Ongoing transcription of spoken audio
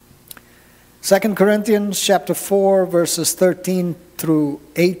2 Corinthians chapter 4, verses 13 through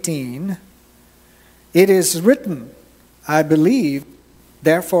 18. It is written, I believe,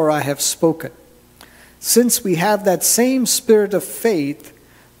 therefore I have spoken. Since we have that same spirit of faith,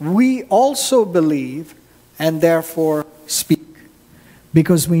 we also believe and therefore speak.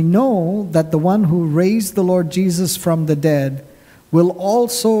 Because we know that the one who raised the Lord Jesus from the dead will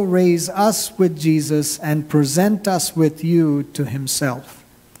also raise us with Jesus and present us with you to himself.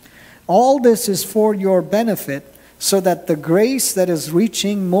 All this is for your benefit, so that the grace that is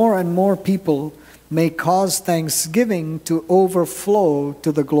reaching more and more people may cause thanksgiving to overflow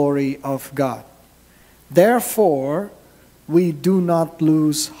to the glory of God. Therefore, we do not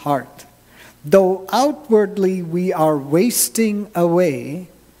lose heart. Though outwardly we are wasting away,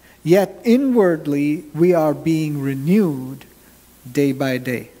 yet inwardly we are being renewed day by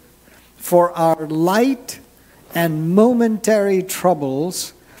day. For our light and momentary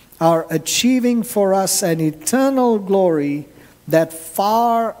troubles are achieving for us an eternal glory that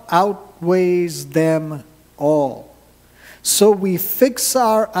far outweighs them all. So we fix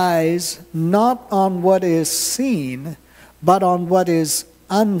our eyes not on what is seen, but on what is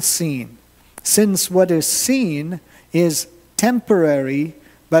unseen. Since what is seen is temporary,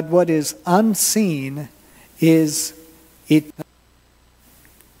 but what is unseen is eternal.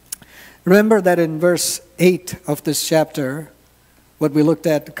 Remember that in verse 8 of this chapter, what we looked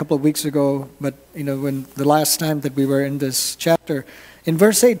at a couple of weeks ago, but when the last time that we were in this chapter, in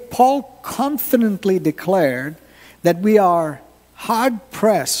verse 8, Paul confidently declared that we are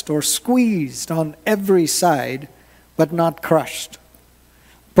hard-pressed or squeezed on every side, but not crushed,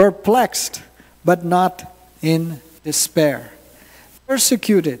 perplexed, but not in despair,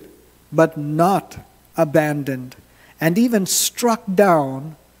 persecuted, but not abandoned, and even struck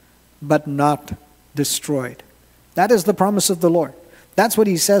down, but not destroyed. That is the promise of the Lord. That's what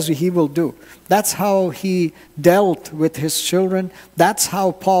he says he will do. That's how he dealt with his children. That's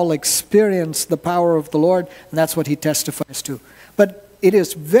how Paul experienced the power of the Lord, and that's what he testifies to. But it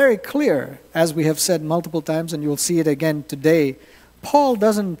is very clear, as we have said multiple times, and you'll see it again today, Paul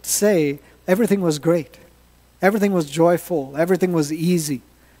doesn't say everything was great, everything was joyful, everything was easy.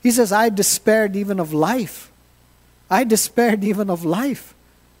 He says, I despaired even of life. I despaired even of life.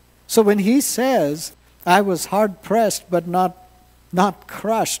 So when he says, I was hard-pressed but not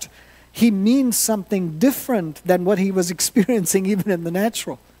crushed, he means something different than what he was experiencing even in the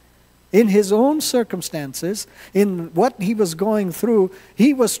natural. In his own circumstances, in what he was going through,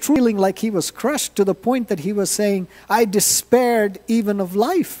 he was feeling like he was crushed to the point that he was saying, I despaired even of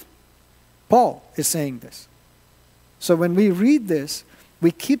life. Paul is saying this. So when we read this,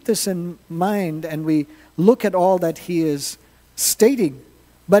 we keep this in mind and we look at all that he is stating.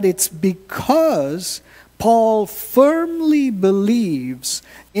 But it's because Paul firmly believes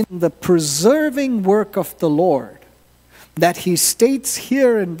in the preserving work of the Lord that he states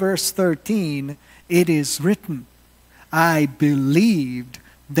here in verse 13, it is written, I believed,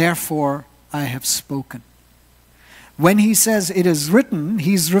 therefore I have spoken. When he says it is written,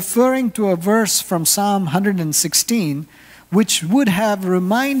 he's referring to a verse from Psalm 116, which would have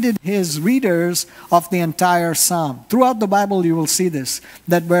reminded his readers of the entire psalm. Throughout the Bible you will see this,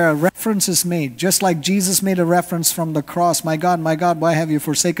 that where a reference is made, just like Jesus made a reference from the cross, my God, why have you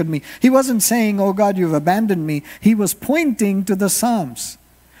forsaken me? He wasn't saying, oh God, you've abandoned me. He was pointing to the Psalms.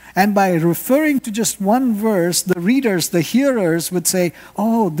 And by referring to just one verse, the readers, the hearers would say,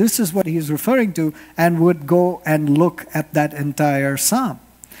 oh, this is what he's referring to, and would go and look at that entire psalm.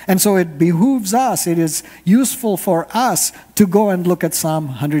 And so it behooves us, it is useful for us to go and look at Psalm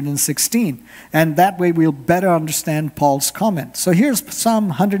 116. And that way we'll better understand Paul's comment. So here's Psalm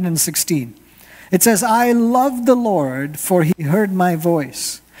 116. It says, I love the Lord, for he heard my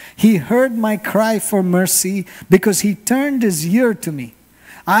voice. He heard my cry for mercy, because he turned his ear to me.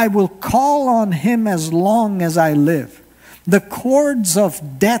 I will call on him as long as I live. The cords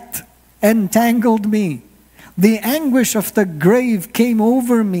of death entangled me. The anguish of the grave came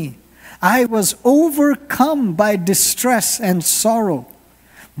over me. I was overcome by distress and sorrow.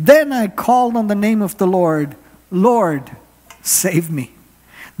 Then I called on the name of the Lord. Lord, save me.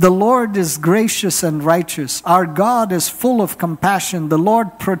 The Lord is gracious and righteous. Our God is full of compassion. The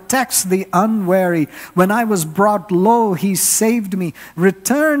Lord protects the unwary. When I was brought low, he saved me.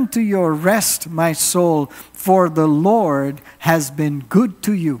 Return to your rest, my soul, for the Lord has been good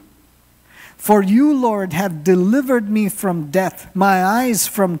to you. For you, Lord, have delivered me from death, my eyes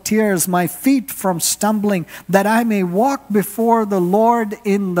from tears, my feet from stumbling, that I may walk before the Lord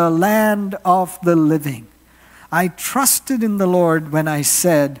in the land of the living. I trusted in the Lord when I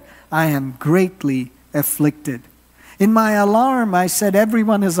said, I am greatly afflicted. In my alarm, I said,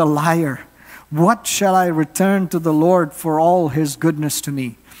 everyone is a liar. What shall I return to the Lord for all his goodness to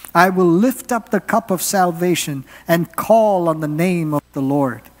me? I will lift up the cup of salvation and call on the name of the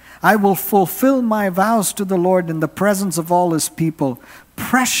Lord. I will fulfill my vows to the Lord in the presence of all his people.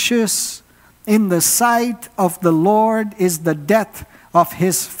 Precious in the sight of the Lord is the death of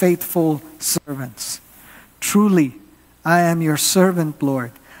his faithful servants. Truly, I am your servant,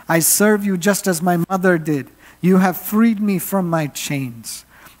 Lord. I serve you just as my mother did. You have freed me from my chains.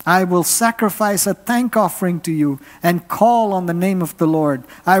 I will sacrifice a thank offering to you and call on the name of the Lord.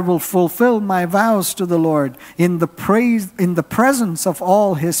 I will fulfill my vows to the Lord in the presence of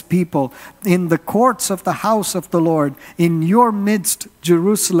all his people, in the courts of the house of the Lord, in your midst,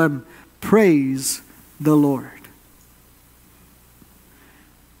 Jerusalem. Praise the Lord.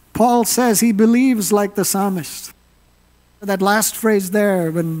 Paul says he believes like the psalmist. That last phrase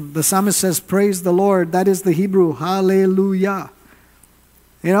there, when the psalmist says, praise the Lord, that is the Hebrew, hallelujah.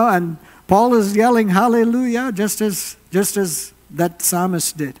 And Paul is yelling hallelujah just as that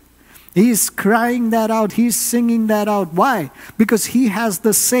psalmist did. He's crying that out. He's singing that out. Why? Because he has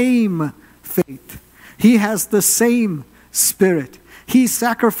the same faith. He has the same spirit. He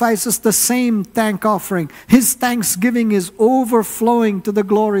sacrifices the same thank offering. His thanksgiving is overflowing to the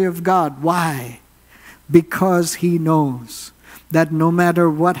glory of God. Why? Because he knows that no matter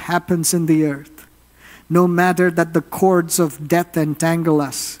what happens in the earth, no matter that the cords of death entangle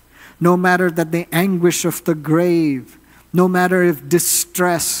us, no matter that the anguish of the grave, no matter if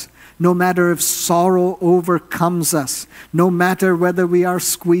distress, no matter if sorrow overcomes us, no matter whether we are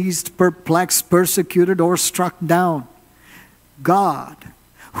squeezed, perplexed, persecuted, or struck down, God,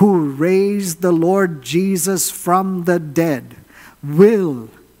 who raised the Lord Jesus from the dead, will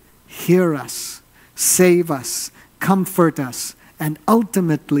hear us, save us, comfort us, and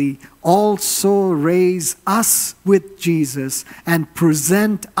ultimately also raise us with Jesus and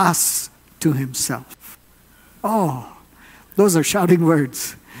present us to himself. Oh, those are shouting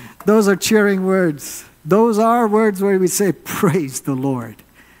words. Those are cheering words. Those are words where we say, praise the Lord.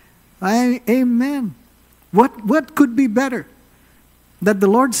 Amen. What could be better? That the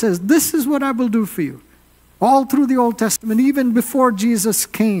Lord says, this is what I will do for you. All through the Old Testament, even before Jesus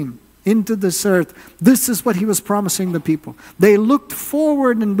came into this earth, this is what he was promising the people. They looked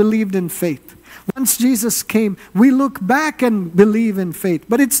forward and believed in faith. Once Jesus came, we look back and believe in faith.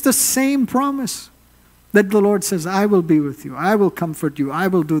 But it's the same promise that the Lord says, I will be with you. I will comfort you. I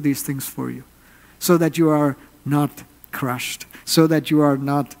will do these things for you so that you are not crushed, so that you are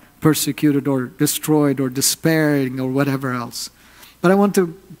not persecuted or destroyed or despairing or whatever else. But I want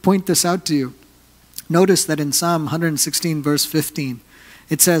to point this out to you. Notice that in Psalm 116 verse 15,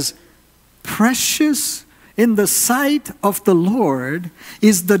 it says, precious in the sight of the Lord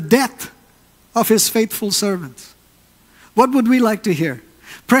is the death of his faithful servants. What would we like to hear?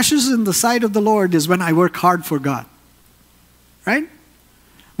 Precious in the sight of the Lord is when I work hard for God. Right?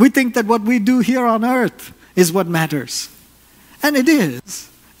 We think that what we do here on earth is what matters. And it is.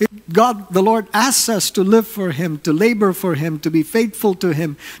 God, the Lord asks us to live for him, to labor for him, to be faithful to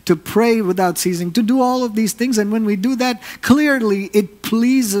him, to pray without ceasing, to do all of these things. And when we do that, clearly it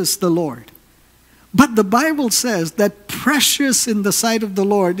pleases the Lord. But the Bible says that precious in the sight of the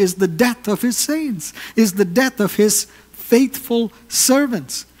Lord is the death of his saints, is the death of his faithful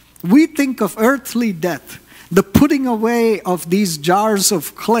servants. We think of earthly death, the putting away of these jars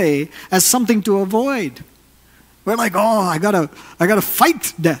of clay, as something to avoid. We're like, oh, I gotta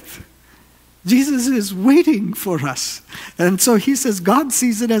fight death. Jesus is waiting for us. And so he says God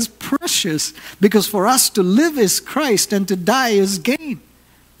sees it as precious because for us to live is Christ and to die is gain.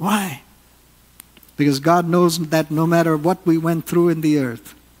 Why? Because God knows that no matter what we went through in the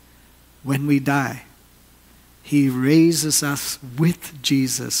earth, when we die, he raises us with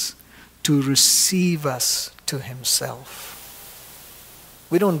Jesus to receive us to himself.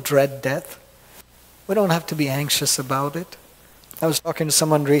 We don't dread death. We don't have to be anxious about it. I was talking to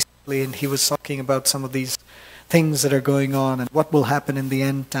someone recently and he was talking about some of these things that are going on and what will happen in the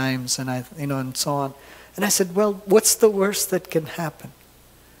end times and so on. And I said, well, what's the worst that can happen?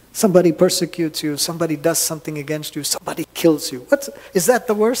 Somebody persecutes you, somebody does something against you, somebody kills you. Is that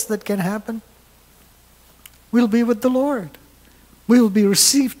the worst that can happen? We'll be with the Lord. We will be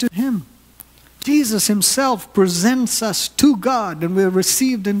received to him. Jesus himself presents us to God and we're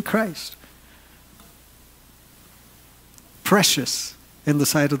received in Christ. Precious in the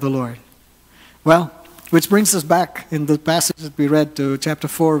sight of the Lord. Well, which brings us back in the passage that we read to chapter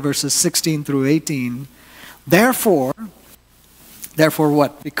 4, verses 16 through 18. Therefore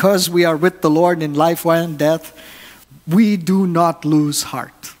what? Because we are with the Lord in life and death, we do not lose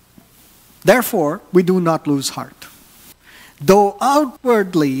heart. Therefore, we do not lose heart. Though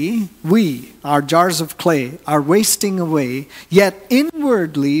outwardly we, our jars of clay, are wasting away, yet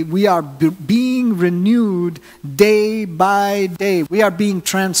inwardly we are being renewed day by day. We are being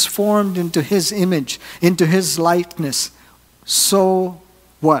transformed into His image, into His likeness. So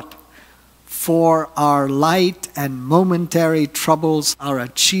what? For our light and momentary troubles are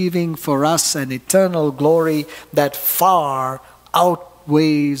achieving for us an eternal glory that far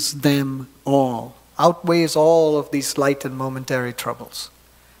outweighs them all. Outweighs all of these light and momentary troubles.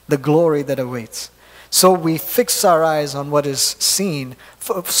 The glory that awaits. So we fix our eyes on what is seen.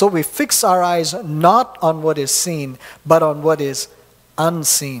 So we fix our eyes not on what is seen, but on what is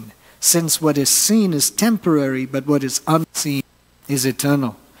unseen. Since what is seen is temporary, but what is unseen is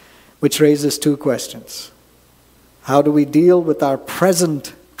eternal. Which raises two questions. How do we deal with our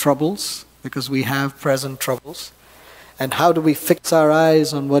present troubles? Because we have present troubles. And how do we fix our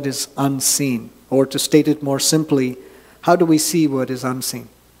eyes on what is unseen? Or to state it more simply, how do we see what is unseen?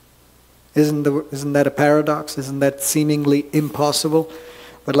 Isn't that a paradox? Isn't that seemingly impossible?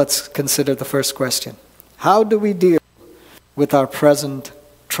 But let's consider the first question. How do we deal with our present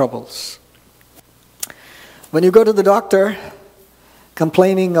troubles? When you go to the doctor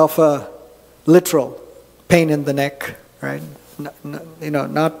complaining of a literal pain in the neck, right?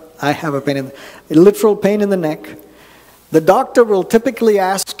 Not I have a pain in a literal pain in the neck. The doctor will typically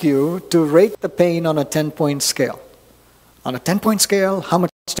ask you to rate the pain on a 10-point scale. On a 10-point scale, how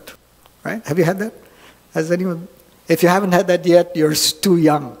much? Right? Have you had that? Has anyone? If you haven't had that yet, you're too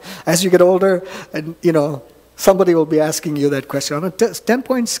young. As you get older, and somebody will be asking you that question. On a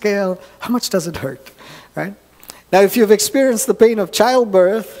 10-point scale, how much does it hurt? Right? Now, if you've experienced the pain of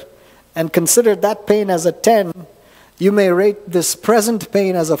childbirth and considered that pain as a 10, you may rate this present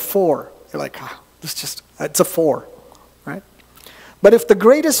pain as a 4. You're like, it's a 4. Right? But if the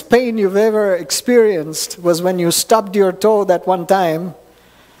greatest pain you've ever experienced was when you stubbed your toe that one time,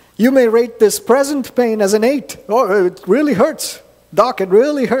 you may rate this present pain as an 8. Oh, it really hurts. Doc, it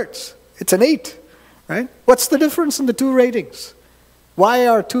really hurts. It's an 8. Right? What's the difference in the two ratings? Why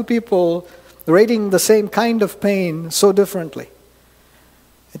are two people rating the same kind of pain so differently?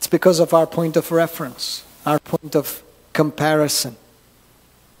 It's because of our point of reference, our point of comparison.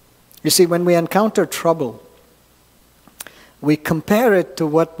 You see, when we encounter trouble, we compare it to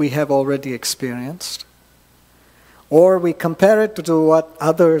what we have already experienced, or we compare it to what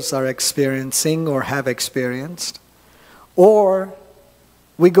others are experiencing or have experienced, or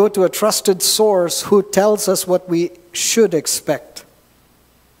we go to a trusted source who tells us what we should expect.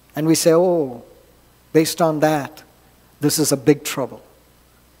 And we say, oh, based on that, this is a big trouble.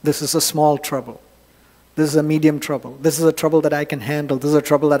 This is a small trouble. This is a medium trouble. This is a trouble that I can handle. This is a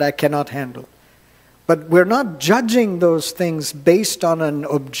trouble that I cannot handle. But we're not judging those things based on an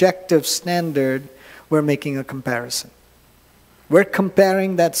objective standard. We're making a comparison. We're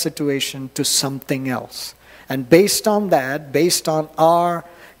comparing that situation to something else. And based on that, based on our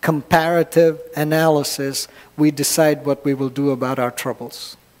comparative analysis, we decide what we will do about our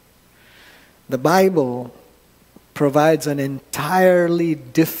troubles. The Bible provides an entirely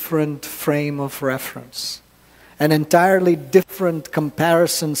different frame of reference, an entirely different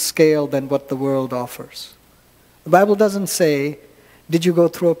comparison scale than what the world offers. The Bible doesn't say, did you go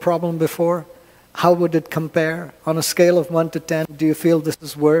through a problem before? How would it compare? On a scale of 1 to 10, do you feel this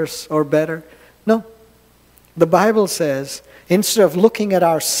is worse or better? No. The Bible says, instead of looking at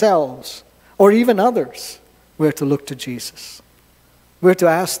ourselves or even others, we're to look to Jesus. We're to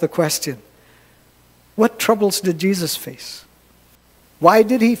ask the question, what troubles did Jesus face? Why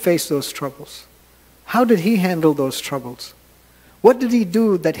did He face those troubles? How did He handle those troubles? What did He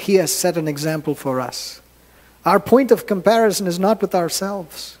do that He has set an example for us? Our point of comparison is not with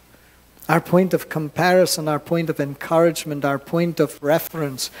ourselves. Our point of comparison, our point of encouragement, our point of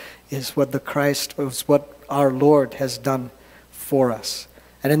reference is what what our Lord has done for us.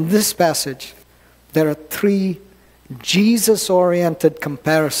 And in this passage, there are 3 Jesus-oriented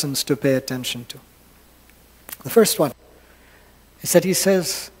comparisons to pay attention to. The first one is that He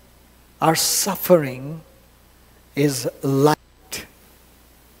says, our suffering is light.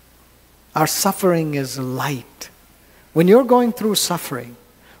 Our suffering is light. When you're going through suffering,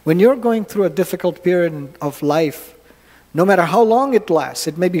 when you're going through a difficult period of life, no matter how long it lasts,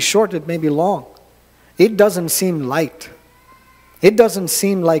 it may be short, it may be long, it doesn't seem light. It doesn't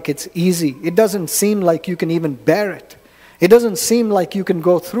seem like it's easy. It doesn't seem like you can even bear it. It doesn't seem like you can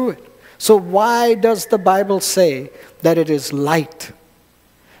go through it. So why does the Bible say that it is light?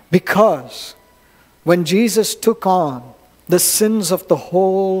 Because when Jesus took on the sins of the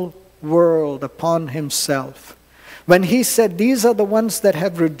whole world upon Himself, When he said, these are the ones that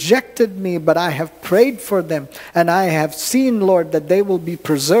have rejected me, but I have prayed for them, and I have seen, Lord, that they will be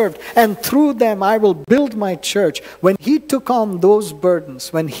preserved, and through them I will build my church. When he took on those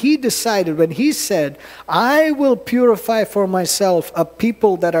burdens, when he decided, when he said, I will purify for myself a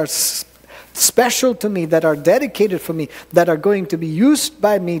people that are special to me, that are dedicated for me, that are going to be used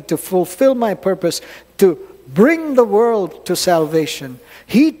by me to fulfill my purpose, to bring the world to salvation,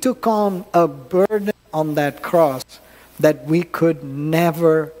 he took on a burden on that cross that we could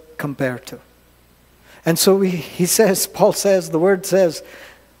never compare to. And so he says, Paul says, the word says,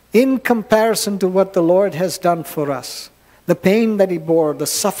 in comparison to what the Lord has done for us, the pain that he bore, the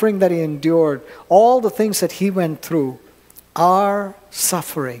suffering that he endured, all the things that he went through, our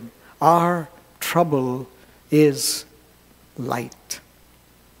suffering, our trouble is light.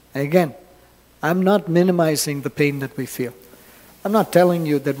 Again, I'm not minimizing the pain that we feel. I'm not telling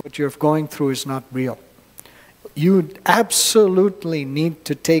you that what you're going through is not real. You absolutely need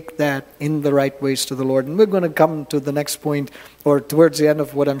to take that in the right ways to the Lord. And we're going to come to the next point, or towards the end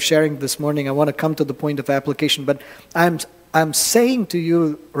of what I'm sharing this morning. I want to come to the point of application. But I'm saying to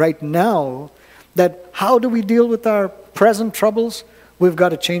you right now that how do we deal with our present troubles? We've got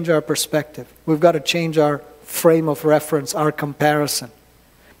to change our perspective. We've got to change our frame of reference, our comparison.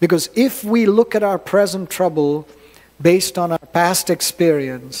 Because if we look at our present trouble based on our past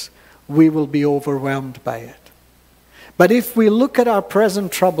experience, we will be overwhelmed by it. But if we look at our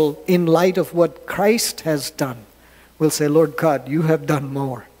present trouble in light of what Christ has done, we'll say, Lord God, you have done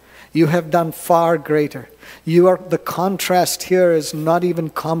more. You have done far greater. The contrast here is not even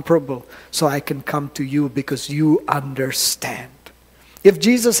comparable, so I can come to you because you understand. If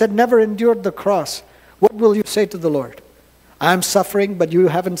Jesus had never endured the cross, what will you say to the Lord? I'm suffering, but you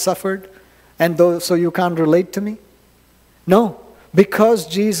haven't suffered, and so you can't relate to me? No, because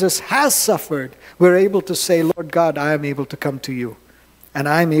Jesus has suffered, we're able to say, Lord God, I am able to come to you, and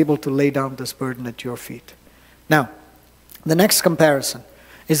I'm able to lay down this burden at your feet. Now, the next comparison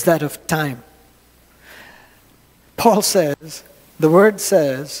is that of time. Paul says, the word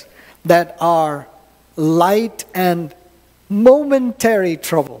says, that our light and momentary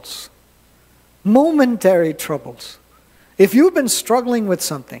troubles. If you've been struggling with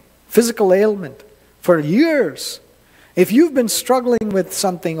something, physical ailment, for years, if you've been struggling with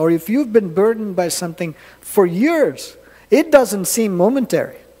something, or if you've been burdened by something for years, it doesn't seem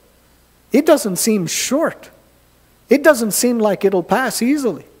momentary. It doesn't seem short. It doesn't seem like it'll pass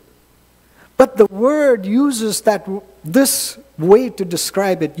easily. But the word uses this way to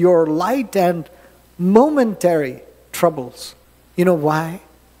describe it, your light and momentary troubles. You know why?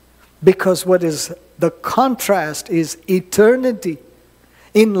 Because what is the contrast is eternity.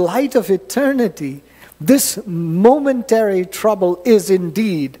 In light of eternity, this momentary trouble is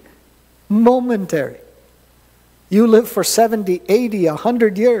indeed momentary. You live for 70, 80,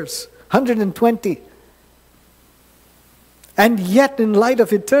 100 years, 120. And yet in light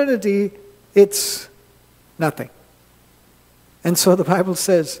of eternity, it's nothing. And so the Bible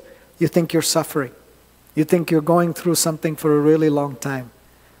says, you think you're suffering. You think you're going through something for a really long time.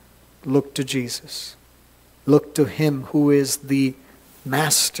 Look to Jesus. Look to Him who is the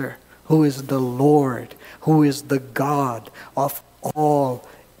Master, who is the Lord, who is the God of all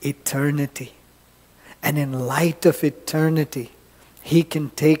eternity. And in light of eternity, He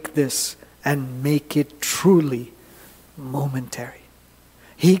can take this and make it truly momentary.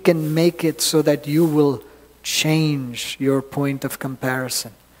 He can make it so that you will change your point of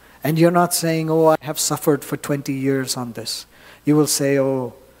comparison. And you're not saying, oh, I have suffered for 20 years on this. You will say,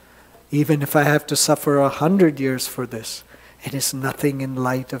 oh, even if I have to suffer 100 years for this, it is nothing in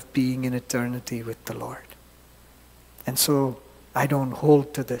light of being in eternity with the Lord. And so I don't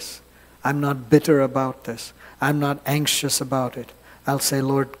hold to this. I'm not bitter about this. I'm not anxious about it. I'll say,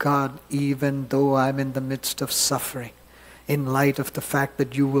 Lord God, even though I'm in the midst of suffering, in light of the fact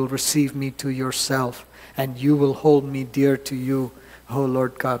that you will receive me to yourself and you will hold me dear to you, oh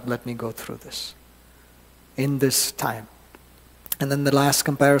Lord God, let me go through this in this time. And then the last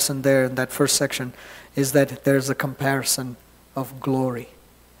comparison there in that first section is that there's a comparison of glory.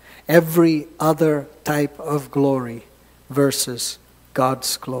 Every other type of glory versus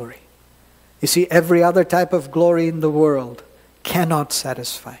God's glory. You see, every other type of glory in the world cannot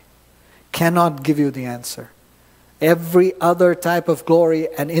satisfy, cannot give you the answer. Every other type of glory,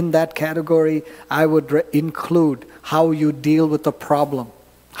 and in that category, I would include how you deal with the problem,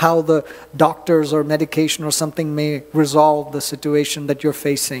 how the doctors or medication or something may resolve the situation that you're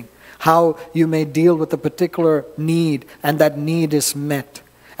facing, how you may deal with a particular need, and that need is met.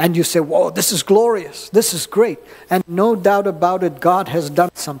 And you say, whoa, this is glorious, this is great. And no doubt about it, God has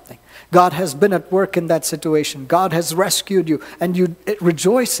done something. God has been at work in that situation. God has rescued you, and you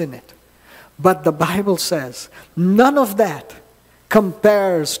rejoice in it. But the Bible says none of that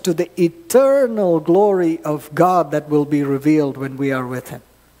compares to the eternal glory of God that will be revealed when we are with Him.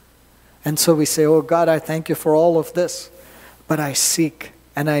 And so we say, oh God, I thank you for all of this, but I seek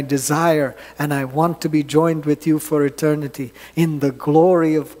and I desire and I want to be joined with you for eternity in the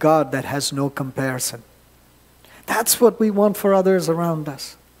glory of God that has no comparison. That's what we want for others around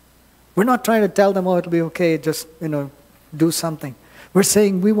us. We're not trying to tell them, oh, it'll be okay, just, do something. We're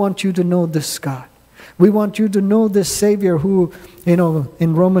saying we want you to know this God. We want you to know this Savior who,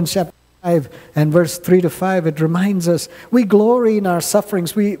 in Romans chapter 5 and verse 3 to 5, it reminds us, we glory in our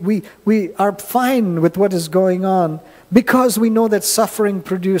sufferings. We are fine with what is going on because we know that suffering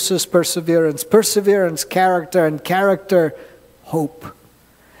produces perseverance. Perseverance, character, and character, hope.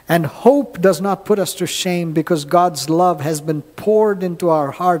 And hope does not put us to shame because God's love has been poured into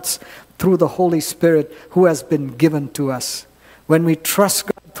our hearts through the Holy Spirit who has been given to us. When we trust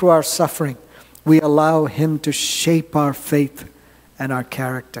God through our suffering, we allow Him to shape our faith and our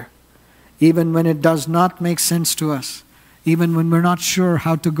character. Even when it does not make sense to us, even when we're not sure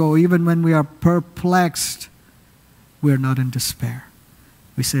how to go, even when we are perplexed, we're not in despair.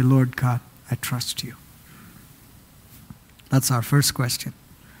 We say, Lord God, I trust you. That's our first question.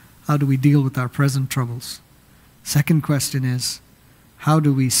 How do we deal with our present troubles? Second question is, how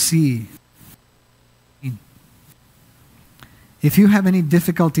do we see? If you have any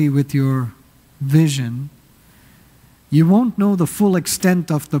difficulty with your vision, you won't know the full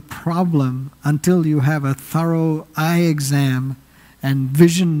extent of the problem until you have a thorough eye exam and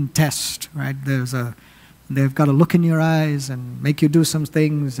vision test, right? They've got to look in your eyes and make you do some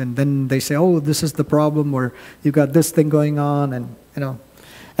things, and then they say, oh, this is the problem, or you've got this thing going on, and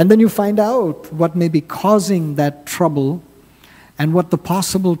and then you find out what may be causing that trouble and what the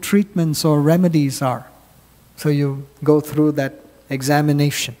possible treatments or remedies are. So you go through that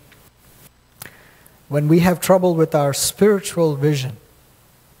examination. When we have trouble with our spiritual vision,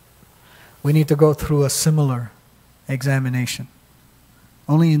 we need to go through a similar examination.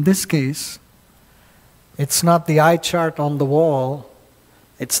 Only in this case, it's not the eye chart on the wall,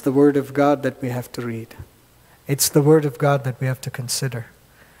 it's the Word of God that we have to read. It's the Word of God that we have to consider.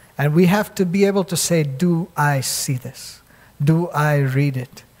 And we have to be able to say, do I see this? Do I read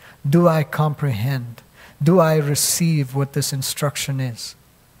it? Do I comprehend? Do I receive what this instruction is?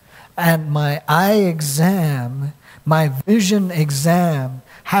 And my eye exam, my vision exam,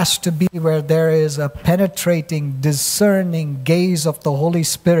 has to be where there is a penetrating, discerning gaze of the Holy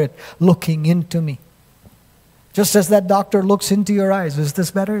Spirit looking into me. Just as that doctor looks into your eyes, is this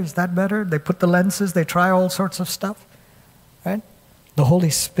better? Is that better? They put the lenses, they try all sorts of stuff, right? The Holy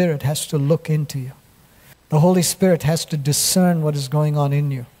Spirit has to look into you. The Holy Spirit has to discern what is going on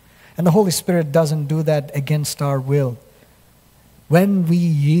in you. And the Holy Spirit doesn't do that against our will. When we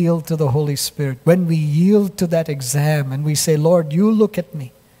yield to the Holy Spirit, when we yield to that exam and we say, Lord, you look at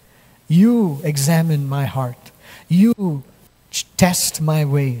me. You examine my heart. You test my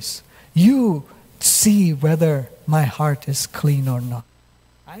ways. You see whether my heart is clean or not.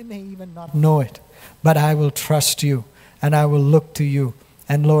 I may even not know it, but I will trust you and I will look to you.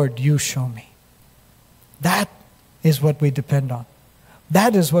 And Lord, you show me. That is what we depend on.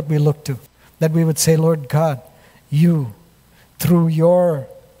 That is what we look to. That we would say, Lord God, you, through your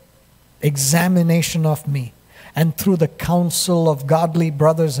examination of me and through the counsel of godly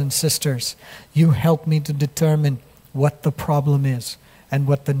brothers and sisters, you help me to determine what the problem is and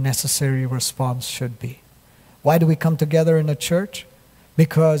what the necessary response should be. Why do we come together in a church?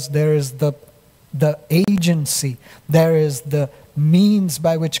 Because there is the agency, there is the means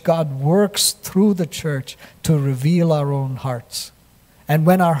by which God works through the church to reveal our own hearts. And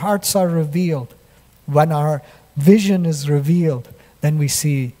when our hearts are revealed, when our vision is revealed, then we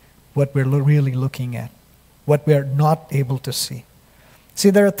see what we're really looking at, what we're not able to see. See,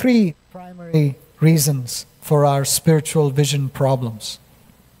 there are three primary reasons for our spiritual vision problems.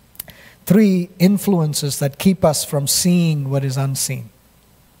 Three influences that keep us from seeing what is unseen,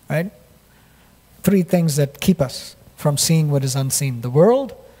 right? Three things that keep us from seeing what is unseen: the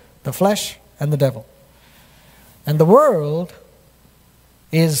world, the flesh, and the devil. And the world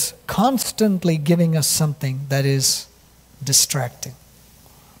is constantly giving us something that is distracting,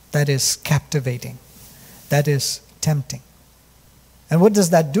 that is captivating, that is tempting. And what does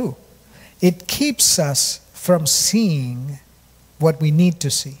that do? It keeps us from seeing what we need to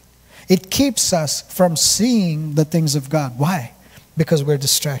see. It keeps us from seeing the things of God. Why? Because we're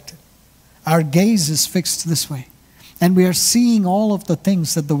distracted. Our gaze is fixed this way. And we are seeing all of the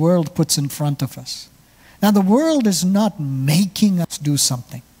things that the world puts in front of us. Now, the world is not making us do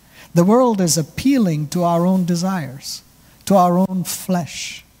something. The world is appealing to our own desires, to our own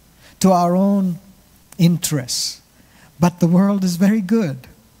flesh, to our own interests. But the world is very good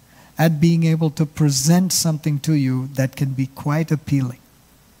at being able to present something to you that can be quite appealing.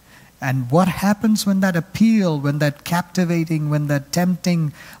 And what happens when that appeal, when that captivating, when that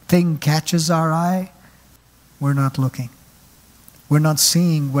tempting thing catches our eye? We're not looking. We're not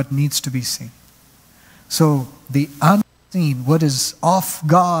seeing what needs to be seen. So the unseen, what is of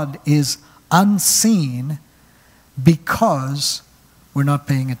God, is unseen because we're not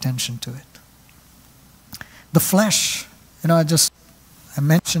paying attention to it. The flesh, I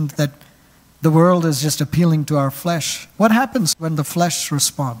mentioned that the world is just appealing to our flesh. What happens when the flesh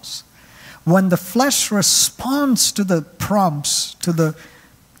responds? When the flesh responds to the prompts, to the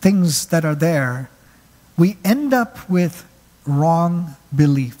things that are there, we end up with wrong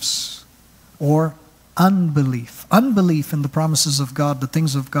beliefs or unbelief. Unbelief in the promises of God, the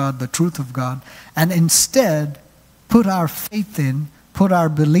things of God, the truth of God, and instead put our faith in, put our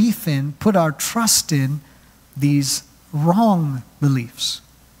belief in, put our trust in these wrong beliefs.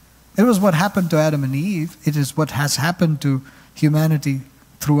 It was what happened to Adam and Eve. It is what has happened to humanity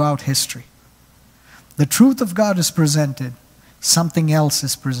throughout history. The truth of God is presented, something else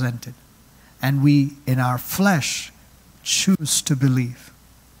is presented, and we, in our flesh, choose to believe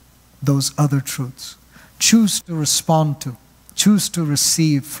those other truths, choose to respond to, choose to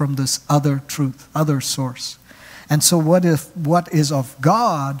receive from this other truth, other source. And so what is of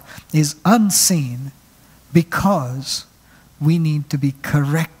God is unseen because we need to be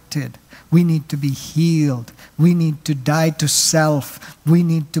corrected. We need to be healed. We need to die to self. We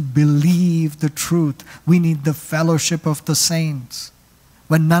need to believe the truth. We need the fellowship of the saints.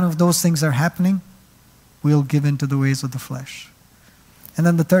 When none of those things are happening, we'll give in to the ways of the flesh. And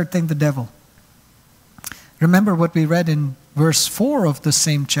then the third thing, the devil. Remember what we read in verse 4 of the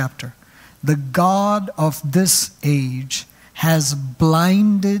same chapter. The God of this age has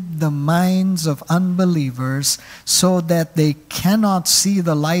blinded the minds of unbelievers so that they cannot see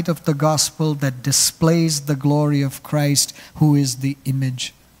the light of the gospel that displays the glory of Christ, who is the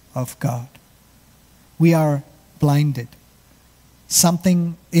image of God. We are blinded.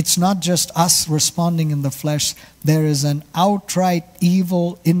 It's not just us responding in the flesh. There is an outright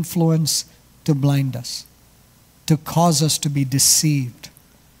evil influence to blind us, to cause us to be deceived,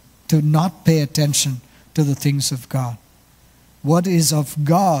 to not pay attention to the things of God. What is of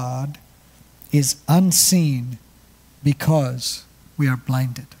God is unseen because we are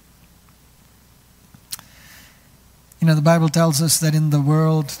blinded. The Bible tells us that in the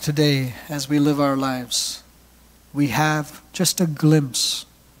world today, as we live our lives, we have just a glimpse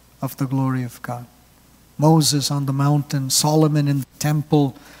of the glory of God. Moses on the mountain, Solomon in the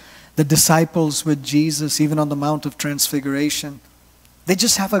temple, the disciples with Jesus, even on the Mount of Transfiguration. They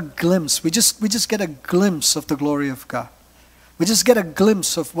just have a glimpse. We just get a glimpse of the glory of God. We just get a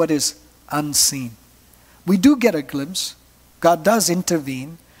glimpse of what is unseen. We do get a glimpse. God does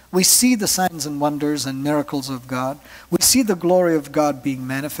intervene. We see the signs and wonders and miracles of God. We see the glory of God being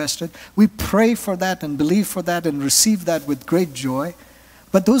manifested. We pray for that and believe for that and receive that with great joy.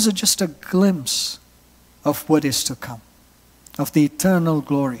 But those are just a glimpse of what is to come, of the eternal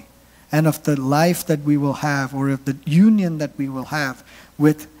glory and of the life that we will have, or of the union that we will have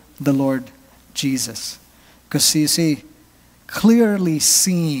with the Lord Jesus. Because you see, clearly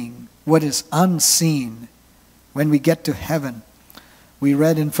seeing what is unseen when we get to heaven. We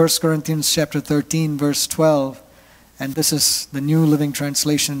read in 1 Corinthians chapter 13, verse 12, and this is the New Living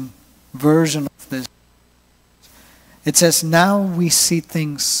Translation version of this. It says, "Now we see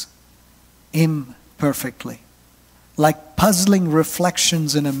things imperfectly, like puzzling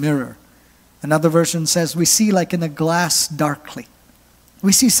reflections in a mirror." Another version says, we see like in a glass darkly.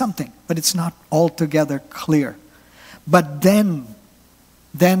 We see something, but it's not altogether clear. But then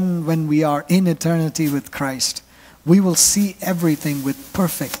when we are in eternity with Christ, we will see everything with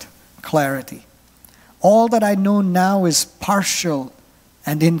perfect clarity. All that I know now is partial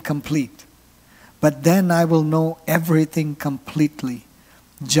and incomplete. But then I will know everything completely,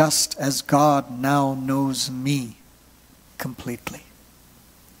 just as God now knows me completely.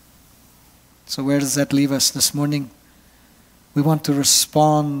 So where does that leave us this morning? We want to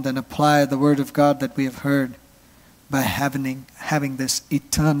respond and apply the Word of God that we have heard by having this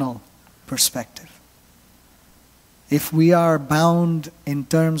eternal perspective. If we are bound in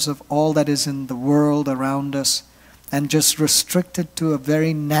terms of all that is in the world around us and just restricted to a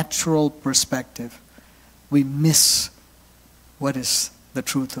very natural perspective, we miss what is the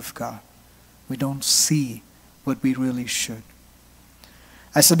truth of God. We don't see what we really should.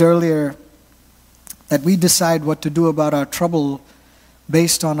 I said earlier that we decide what to do about our trouble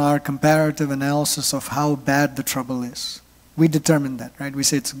based on our comparative analysis of how bad the trouble is. We determine that, right? We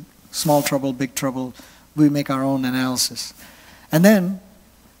say it's small trouble, big trouble. We make our own analysis. And then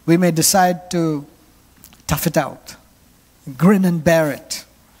we may decide to tough it out, grin and bear it.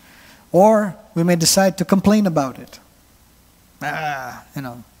 Or we may decide to complain about it.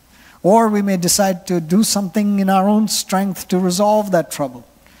 Or we may decide to do something in our own strength to resolve that trouble.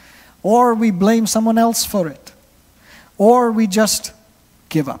 Or we blame someone else for it. Or we just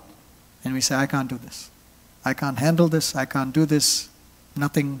give up. And we say, I can't do this. I can't handle this. I can't do this.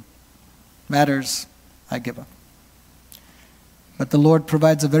 Nothing matters. I give up. But the Lord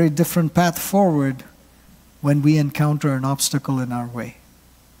provides a very different path forward when we encounter an obstacle in our way.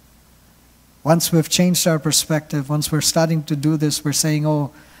 Once we've changed our perspective, once we're starting to do this, we're saying,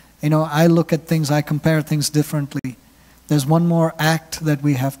 I look at things, I compare things differently. There's one more act that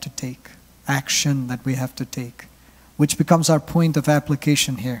we have to take, action that we have to take, which becomes our point of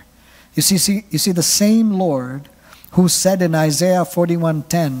application here. You see the same Lord who said in Isaiah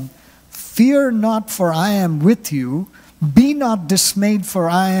 41:10, "Fear not, for I am with you. Be not dismayed, for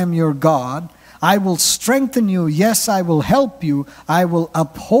I am your God. I will strengthen you. Yes, I will help you. I will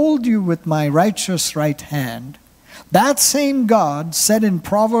uphold you with my righteous right hand." That same God said in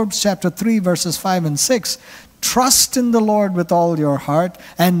Proverbs chapter 3, verses 5 and 6, "Trust in the Lord with all your heart,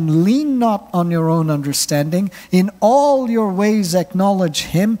 and lean not on your own understanding. In all your ways acknowledge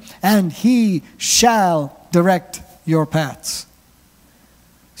Him, and He shall direct your paths."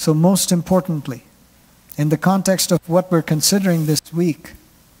 So most importantly, in the context of what we're considering this week,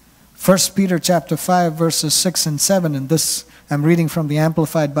 1 Peter chapter 5, verses 6 and 7, and this I'm reading from the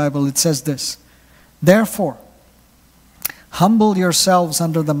Amplified Bible, it says this, "Therefore, humble yourselves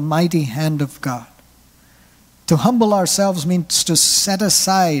under the mighty hand of God." To humble ourselves means to set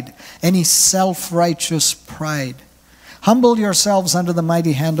aside any self-righteous pride. Humble yourselves under the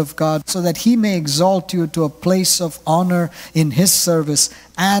mighty hand of God so that He may exalt you to a place of honor in His service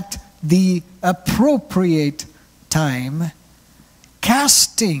at the appropriate time,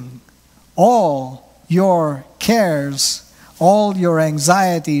 casting all your cares, all your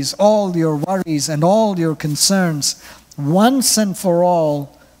anxieties, all your worries, and all your concerns once and for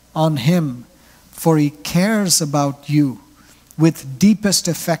all on Him, for He cares about you with deepest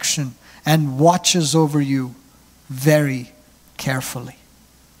affection and watches over you very carefully.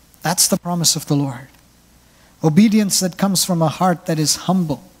 That's the promise of the Lord. Obedience that comes from a heart that is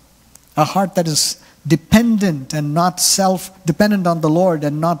humble, a heart that is dependent and not dependent on the Lord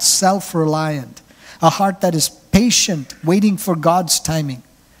and not self-reliant, a heart that is patient, waiting for God's timing.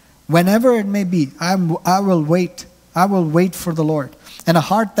 Whenever it may be, I will wait. I will wait for the Lord. And a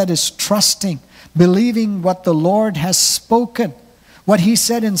heart that is trusting, believing what the Lord has spoken. What He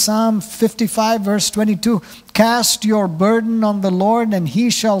said in Psalm 55 verse 22, "Cast your burden on the Lord, and He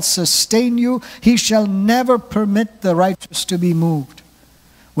shall sustain you. He shall never permit the righteous to be moved."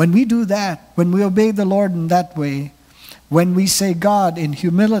 When we do that, when we obey the Lord in that way, when we say, "God, in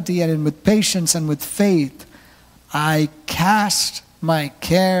humility and with patience and with faith, I cast my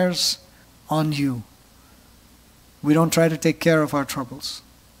cares on you," we don't try to take care of our troubles.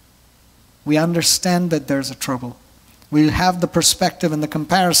 We understand that there's a trouble. We have the perspective and the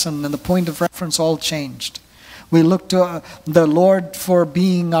comparison and the point of reference all changed. We look to the Lord for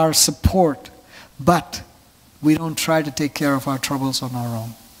being our support, but we don't try to take care of our troubles on our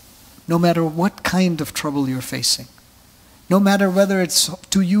own. No matter what kind of trouble you're facing, no matter whether it's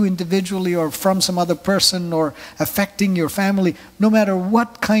to you individually or from some other person or affecting your family, no matter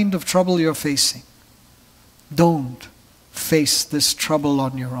what kind of trouble you're facing, don't face this trouble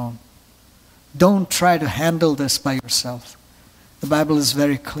on your own. Don't try to handle this by yourself. The Bible is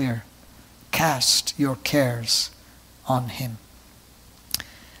very clear. Cast your cares on Him.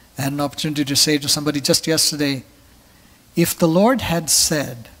 I had an opportunity to say to somebody just yesterday, if the Lord had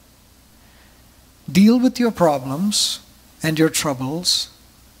said, deal with your problems and your troubles,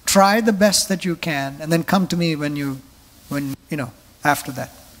 try the best that you can, and then come to me after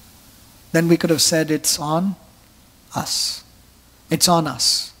that, then we could have said it's on us. It's on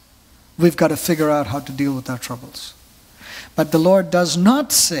us. We've got to figure out how to deal with our troubles. But the Lord does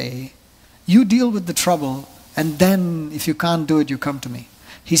not say, you deal with the trouble, and then if you can't do it, you come to me.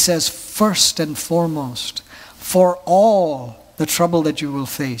 He says, first and foremost, for all the trouble that you will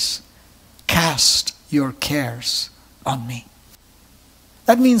face, cast your cares on me.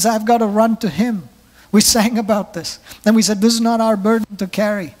 That means I've got to run to Him. We sang about this. And we said, this is not our burden to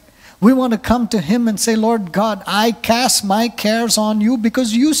carry. We want to come to Him and say, Lord God, I cast my cares on you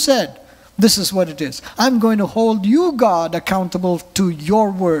because you said this is what it is. I'm going to hold you, God, accountable to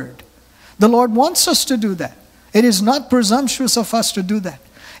your word. The Lord wants us to do that. It is not presumptuous of us to do that.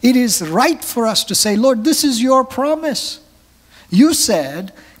 It is right for us to say, Lord, this is your promise. You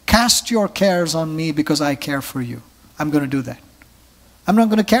said, cast your cares on me because I care for you. I'm going to do that. I'm not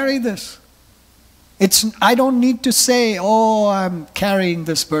going to carry this. I don't need to say, oh, I'm carrying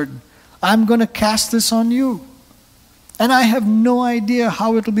this burden. I'm going to cast this on you. And I have no idea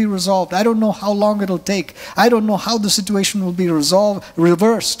how it will be resolved. I don't know how long it will take. I don't know how the situation will be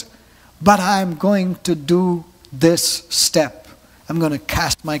reversed. But I'm going to do this step. I'm going to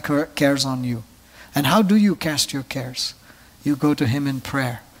cast my cares on you. And how do you cast your cares? You go to Him in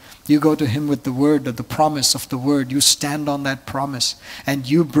prayer. You go to Him with the word, the promise of the word. You stand on that promise. And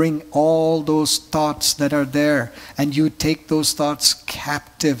you bring all those thoughts that are there. And you take those thoughts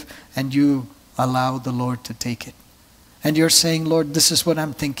captive. And you allow the Lord to take it. And you're saying, Lord, this is what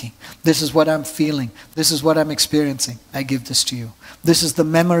I'm thinking. This is what I'm feeling. This is what I'm experiencing. I give this to you. This is the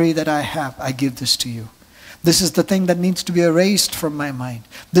memory that I have. I give this to you. This is the thing that needs to be erased from my mind.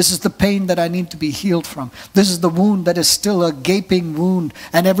 This is the pain that I need to be healed from. This is the wound that is still a gaping wound.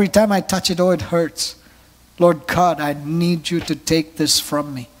 And every time I touch it, oh, it hurts. Lord God, I need you to take this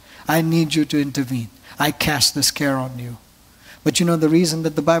from me. I need you to intervene. I cast this care on you. But you know the reason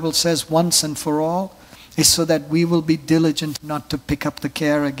that the Bible says once and for all is so that we will be diligent not to pick up the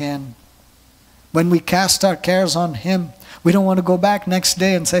care again. When we cast our cares on Him, we don't want to go back next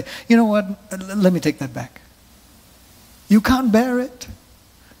day and say, you know what, let me take that back. You can't bear it.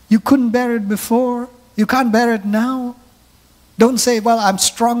 You couldn't bear it before. You can't bear it now. Don't say, well, I'm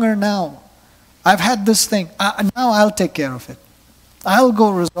stronger now. I've had this thing. Now I'll take care of it. I'll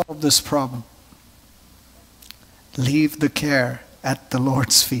go resolve this problem. Leave the care at the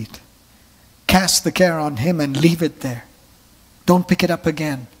Lord's feet. Cast the care on Him and leave it there. Don't pick it up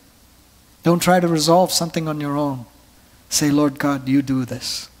again. Don't try to resolve something on your own. Say, Lord God, you do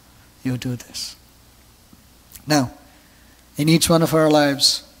this. You do this. Now, in each one of our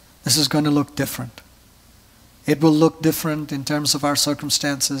lives, this is going to look different. It will look different in terms of our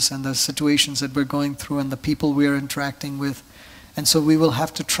circumstances and the situations that we're going through and the people we're interacting with. And so we will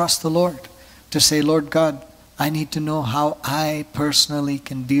have to trust the Lord to say, Lord God, I need to know how I personally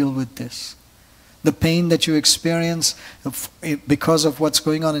can deal with this. The pain that you experience because of what's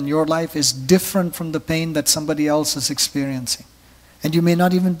going on in your life is different from the pain that somebody else is experiencing. And you may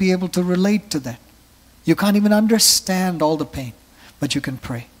not even be able to relate to that. You can't even understand all the pain, but you can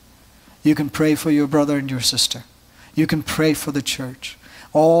pray. You can pray for your brother and your sister. You can pray for the church.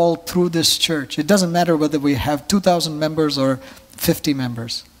 All through this church, it doesn't matter whether we have 2,000 members or 50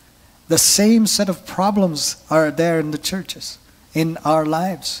 members. The same set of problems are there in the churches, in our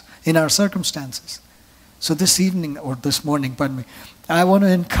lives, in our circumstances. So this evening, or this morning, pardon me, I want to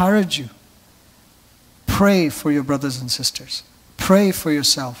encourage you. Pray for your brothers and sisters. Pray for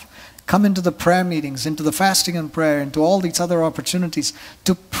yourself. Come into the prayer meetings, into the fasting and prayer, into all these other opportunities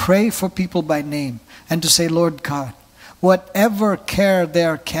to pray for people by name and to say, Lord God, whatever care they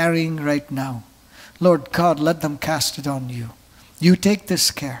are carrying right now, Lord God, let them cast it on you. You take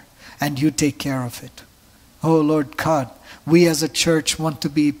this care and you take care of it. Oh Lord God, we as a church want to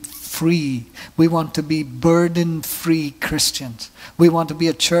be free. We want to be burden-free Christians. We want to be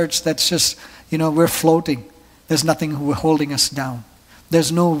a church that's just, we're floating. There's nothing holding us down.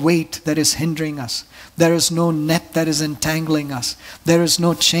 There's no weight that is hindering us. There is no net that is entangling us. There is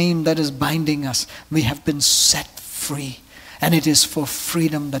no chain that is binding us. We have been set free. And it is for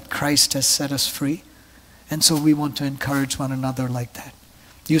freedom that Christ has set us free. And so we want to encourage one another like that.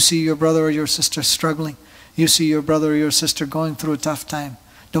 You see your brother or your sister struggling. You see your brother or your sister going through a tough time.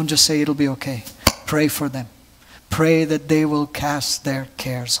 Don't just say it'll be okay. Pray for them. Pray that they will cast their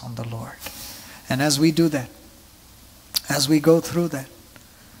cares on the Lord. And as we do that, as we go through that,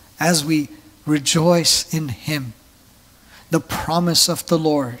 as we rejoice in Him, the promise of the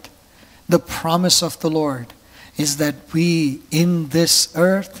Lord is that we in this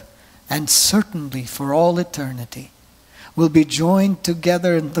earth and certainly for all eternity will be joined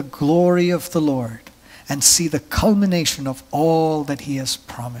together in the glory of the Lord and see the culmination of all that He has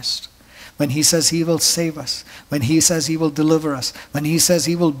promised. When He says He will save us, when He says He will deliver us, when He says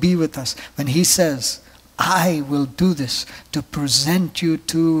He will be with us, when He says, I will do this to present you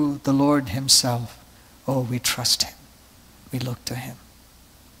to the Lord Himself. Oh, we trust Him. We look to Him.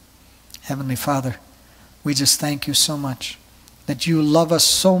 Heavenly Father, we just thank you so much that you love us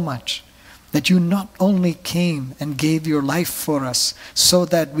so much that you not only came and gave your life for us so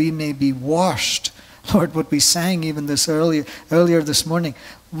that we may be washed. Lord, what we sang even this earlier this morning,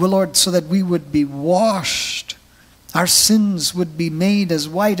 well, Lord, so that we would be washed. Our sins would be made as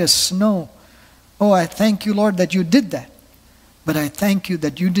white as snow. Oh, I thank you, Lord, that you did that. But I thank you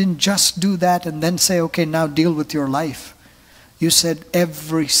that you didn't just do that and then say, okay, now deal with your life. You said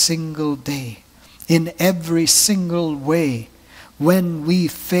every single day, in every single way, when we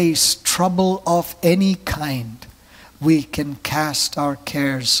face trouble of any kind, we can cast our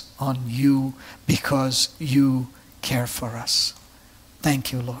cares on you because you care for us.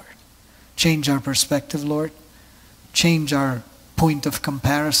 Thank you, Lord. Change our perspective, Lord. Change our point of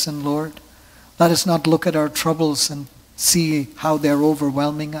comparison, Lord. Let us not look at our troubles and see how they're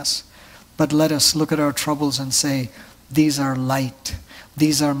overwhelming us, but let us look at our troubles and say, these are light.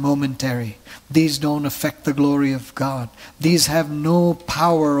 These are momentary. These don't affect the glory of God. These have no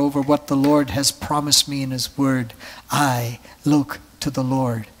power over what the Lord has promised me in His Word. I look to the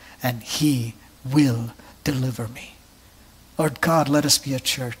Lord, and He will deliver me. Lord God, let us be a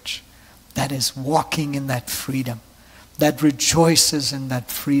church that is walking in that freedom, that rejoices in that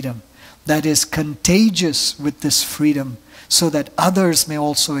freedom, that is contagious with this freedom, so that others may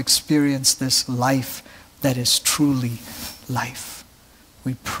also experience this life that is truly life.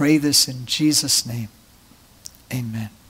 We pray this in Jesus' name. Amen.